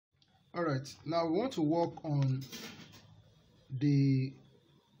All right, now we want to work on the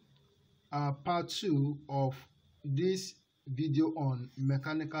part 2 of this video on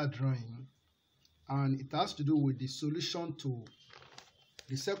mechanical drawing, and it has to do with the solution to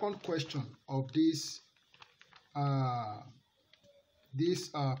the second question of this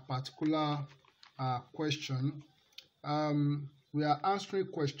particular question. We are answering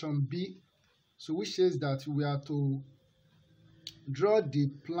question B, so which says that we are to draw the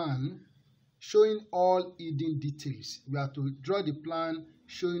plan showing all hidden details. We are to draw the plan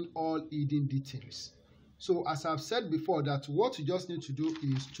showing all hidden details. So as I've said before, that what you just need to do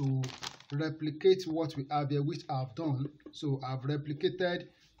is to replicate what we have here, which I've done. So I've replicated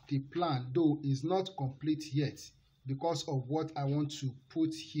the plan, though it's not complete yet because of what I want to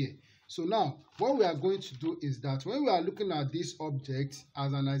put here. So now what we are going to do is that when we are looking at this object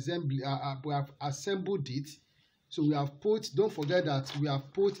as an assembly, we have assembled it. So we have put, don't forget that we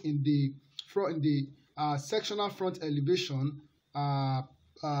have put in the front, in the sectional front elevation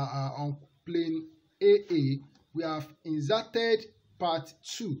on plane AA, we have inserted part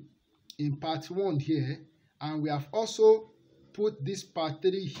 2 in part 1 here, and we have also put this part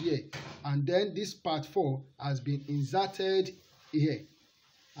 3 here, and then this part 4 has been inserted here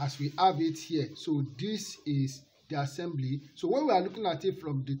as we have it here. So this is the assembly. So when we are looking at it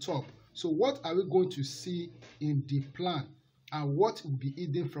from the top, so what are we going to see in the plan and what will be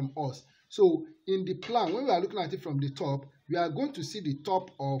hidden from us? So in the plan, when we are looking at it from the top, we are going to see the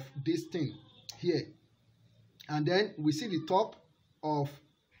top of this thing here, and then we see the top of,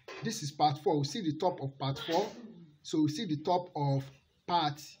 this is part 4, we see the top of part 4. So we see the top of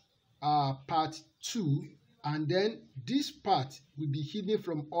part 2, and then this part will be hidden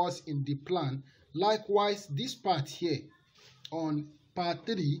from us in the plan. Likewise, this part here on part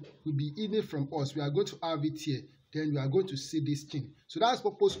 3 will be hidden from us. We are going to have it here, then we are going to see this thing. So that's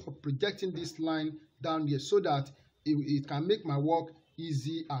the purpose of projecting this line down here, so that it can make my work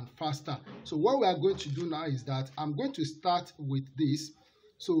easy and faster. So what we are going to do now is that I'm going to start with this.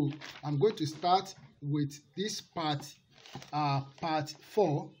 So I'm going to start with this part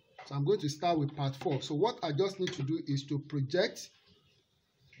 4. So I'm going to start with part 4. So what I just need to do is to project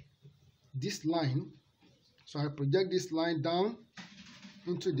this line. So I project this line down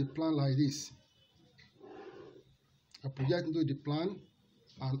into the plan like this. I project into the plan,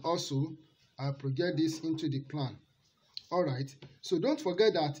 and also I project this into the plan. All right, so don't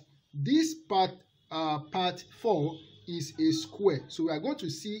forget that this part 4 is a square, so we are going to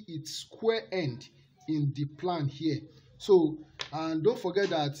see its square end in the plan here. So, and don't forget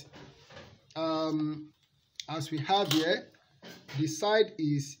that as we have here, the side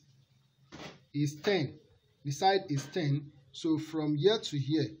is 10. The side is 10. So from here to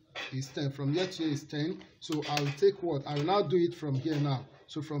here is 10. From here to here is 10. So I will take what? I will now do it from here now.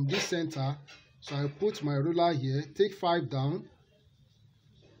 So from this center, so I will put my ruler here, take 5 down,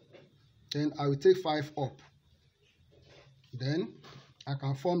 then I will take 5 up. Then I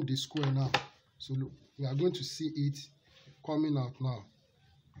can form the square now. So look, we are going to see it coming out now.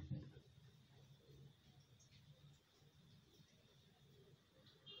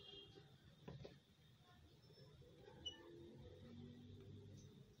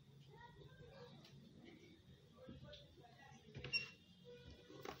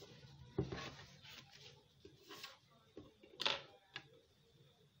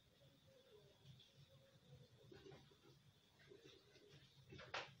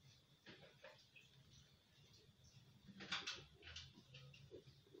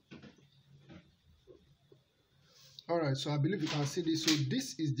 Alright, so I believe you can see this. So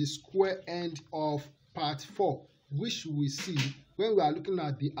this is the square end of part 4, which we see when we are looking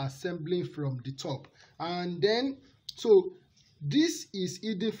at the assembling from the top. And then, so this is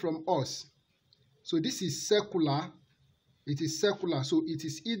hidden from us. So this is circular. It is circular, so it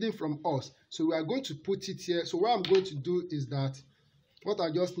is hidden from us. So we are going to put it here. So what I'm going to do is that, what I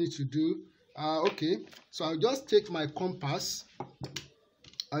just need to do, okay, so I'll just take my compass.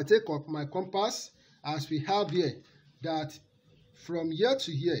 I'll take up my compass as we have here, that from here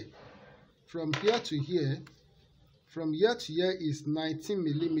to here, from here to here, from here to here is 19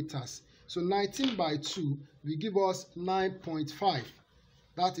 millimeters. So 19 by 2 will give us 9.5.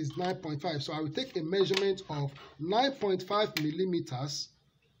 That is 9.5. So I will take a measurement of 9.5 millimeters.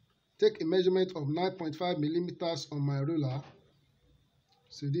 Take a measurement of 9.5 millimeters on my ruler.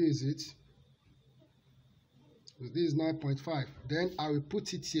 So this is it. So this is 9.5. Then I will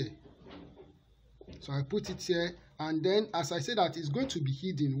put it here. So I put it here, and then as I said that it's going to be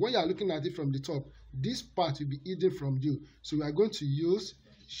hidden. When you are looking at it from the top, this part will be hidden from you. So we are going to use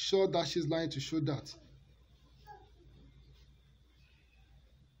short dashes line to show that.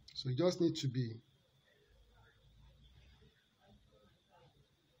 So you just need to be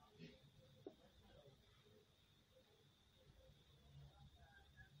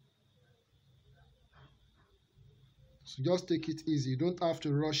so just take it easy. You don't have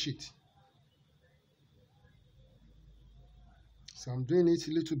to rush it. So I'm doing it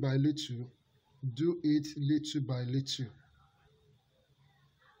little by little. Do it little by little.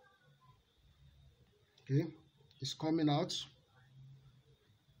 Okay, it's coming out.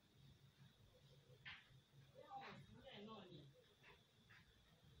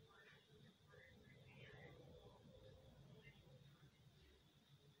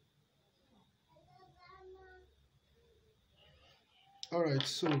 All right,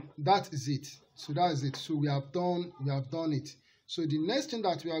 so that is it. So that is it. So we have done it. So the next thing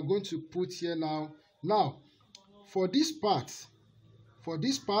that we are going to put here now for this part,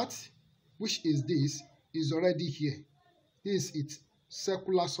 which is this, is already here. This is its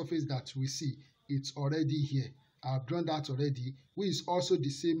circular surface that we see. It's already here. I've drawn that already, which is also the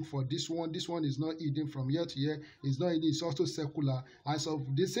same for this one. This one is not hidden from here to here. It's not hidden. It's also circular, and so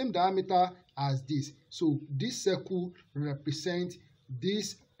the same diameter as this. So this circle represents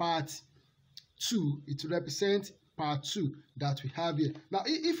this part 2. It represents part 2 that we have here. Now,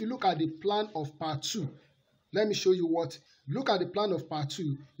 if you look at the plan of part 2, let me show you what. Look at the plan of part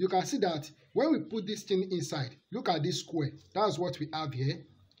 2. You can see that when we put this thing inside, look at this square. That's what we have here.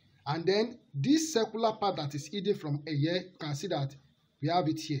 And then this circular part that is hidden from here, you can see that we have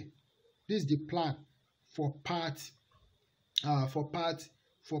it here. This is the plan for part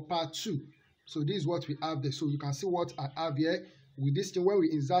 2. So this is what we have there. So you can see what I have here with this thing. When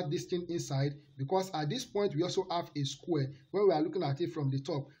we insert this thing inside, because at this point we also have a square. When we are looking at it from the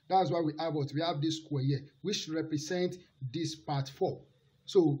top, that's why we have what we have this square here, which represents this part 4.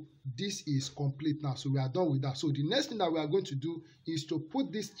 So this is complete now. So we are done with that. So the next thing that we are going to do is to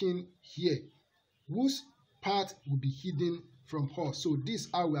put this thing here, whose part will be hidden from us. So this is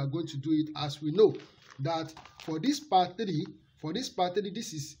how we are going to do it. As we know that for this part 3,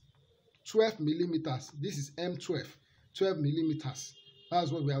 this is 12 millimeters. This is M12, 12 millimeters.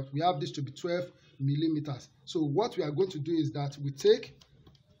 That's what we have. We have this to be 12 millimeters. So what we are going to do is that we take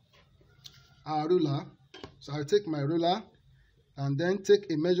our ruler. So I'll take my ruler and then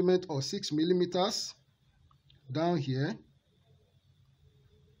take a measurement of 6 millimeters down here.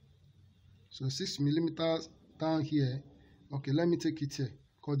 So 6 millimeters down here. Okay, let me take it here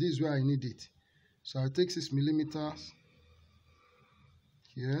because this is where I need it. So I'll take 6 millimeters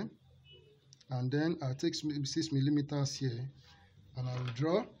here, and then I'll take 6 millimeters here, and I will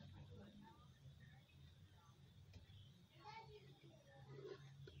draw.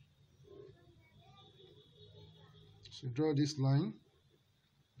 So draw this line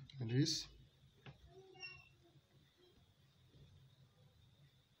like this.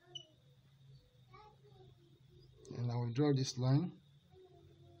 And I will draw this line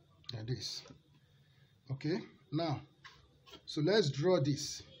like this. Okay, now, so let's draw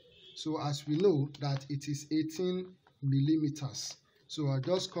this. So as we know that it is 18 millimeters. So I'll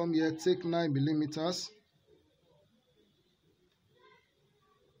just come here, take 9 millimeters.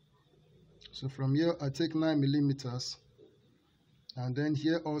 So from here, I take 9 millimeters, and then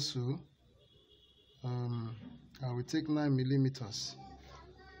here also, I will take 9 millimeters.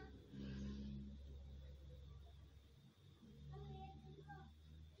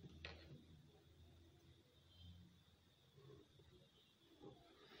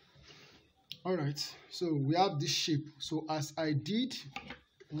 All right, so we have this shape. So as I did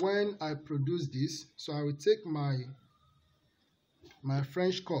when I produced this, so I will take my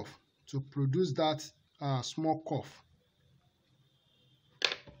French curve to produce that small curve.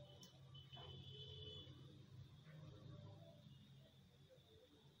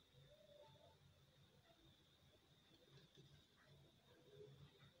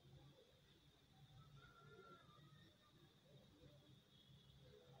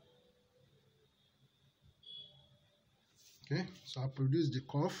 Okay, so I produce the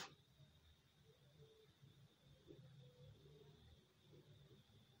curve.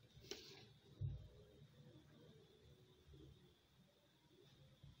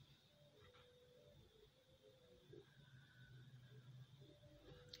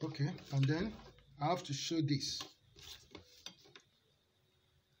 Okay, and then I have to show this.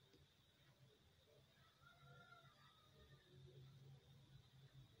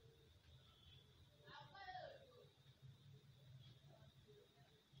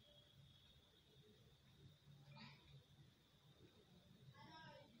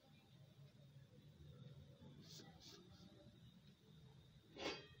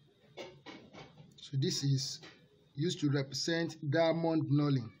 So this is used to represent diamond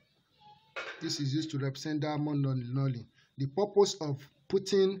knolling. This is used to represent diamond knurling. The purpose of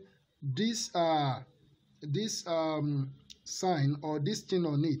putting this sign or this thing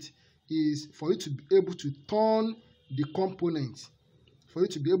on it is for you to be able to turn the component,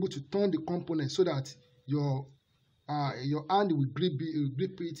 so that your hand will grip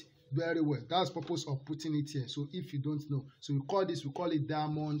it very well. That's the purpose of putting it here. So if you don't know, so we call it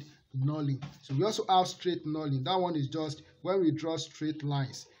diamond knurling. So we also have straight knurling. That one is just when we draw straight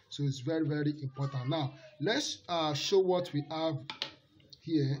lines. So it's very, very important. Now let's show what we have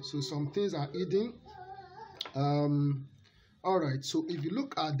here. So some things are hidden. All right, so if you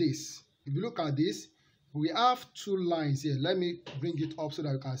look at this, we have two lines here. Let me bring it up so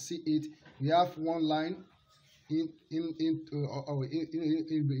that you can see it. We have one line in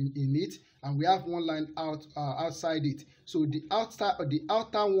it, and we have one line outside it. So the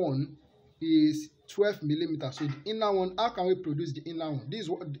outer one is 12 millimeters. So the inner one, how can we produce the inner one? This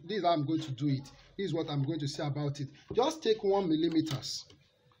is how I'm going to do it. This is what I'm going to say about it. Just take 1 millimeters.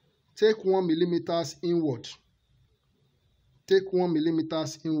 Take 1 millimeters inward. Take 1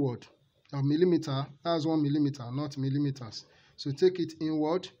 millimeters inward. A millimeter, that's 1 millimeter, not millimeters. So take it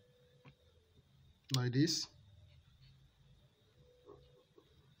inward like this.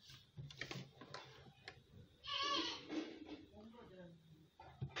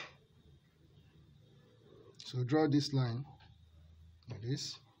 So draw this line like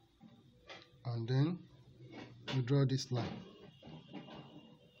this, and then you draw this line.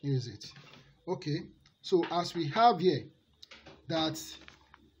 Here's it. Okay, so as we have here, that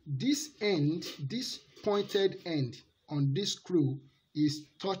this end, this pointed end on this screw is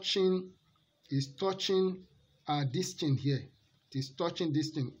touching this thing here. It is touching this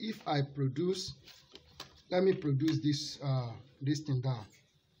thing. If I produce, let me produce this thing down.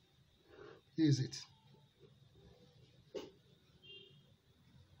 Here's it.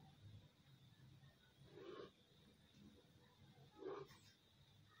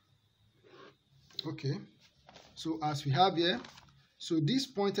 Okay, so as we have here, so this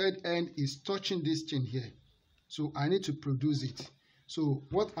pointed end is touching this thing here. So I need to produce it. So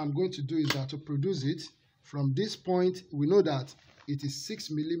what I'm going to do is that to produce it from this point, we know that it is 6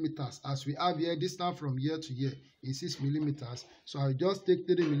 millimeters. As we have here, distance from here to here is 6 millimeters. So I'll just take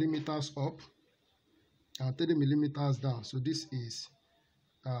 30 millimeters up and 30 millimeters down. So this is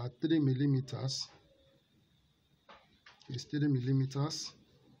 30 millimeters. It's 30 millimeters.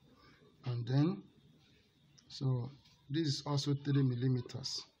 And then, so this is also 30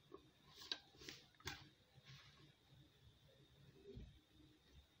 millimeters.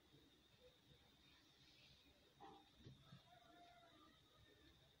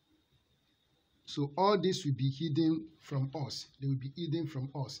 So all this will be hidden from us. They will be hidden from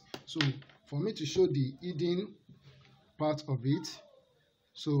us. So for me to show the hidden part of it,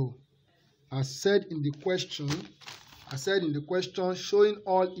 so as said in the question, showing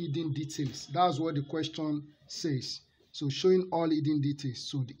all hidden details. That's what the question says. So showing all hidden details.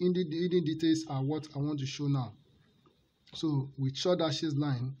 So the hidden details are what I want to show now. So with short dashes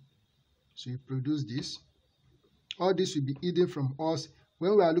line, so you produce this. All this will be hidden from us.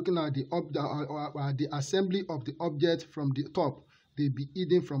 When we are looking at the assembly of the object from the top, they'll be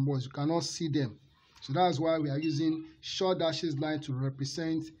hidden from us. You cannot see them. So that's why we are using short dashes line to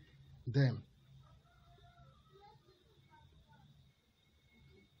represent them.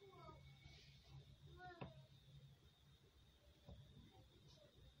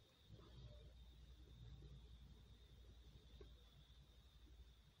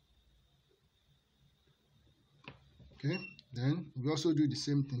 Okay, then we also do the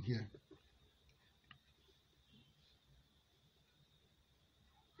same thing here.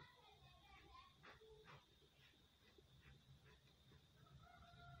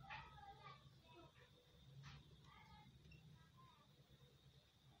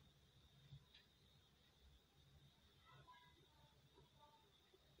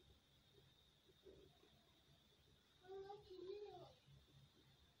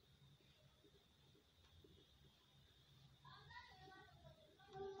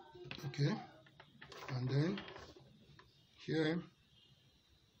 Okay, and then here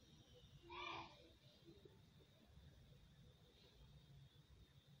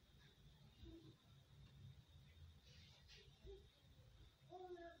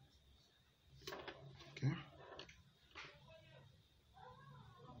okay.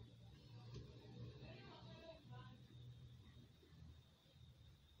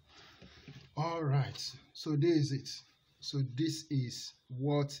 All right, so there is it. So this is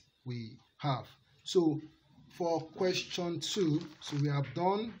what we have. So for question 2, so we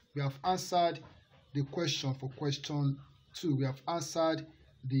have answered the question for question 2. We have answered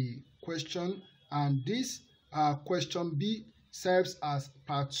the question, and this question B serves as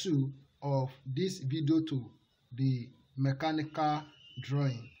part 2 of this video to the mechanical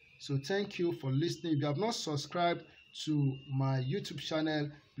drawing. So thank you for listening. If you have not subscribed to my YouTube channel,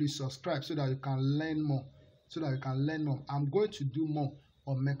 please subscribe so that you can learn more. I'm going to do more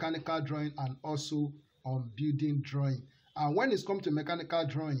on mechanical drawing and also on building drawing. And when it comes to mechanical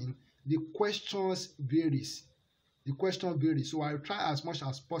drawing, the questions varies. So I try as much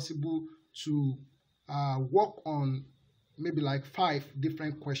as possible to work on maybe like 5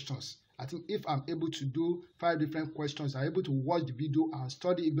 different questions. I think if I'm able to do 5 different questions, I'm able to watch the video and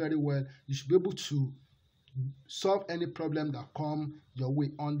study it very well, you should be able to solve any problem that come your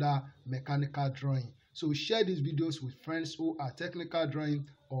way under mechanical drawing. So share these videos with friends who are technical drawing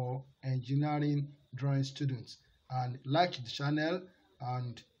or engineering drawing students, and like the channel.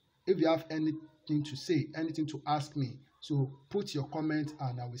 And if you have anything to say, anything to ask me, so put your comment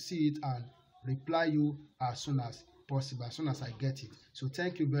and I will see it and reply you as soon as possible, as soon as I get it. So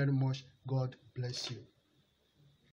thank you very much. God bless you.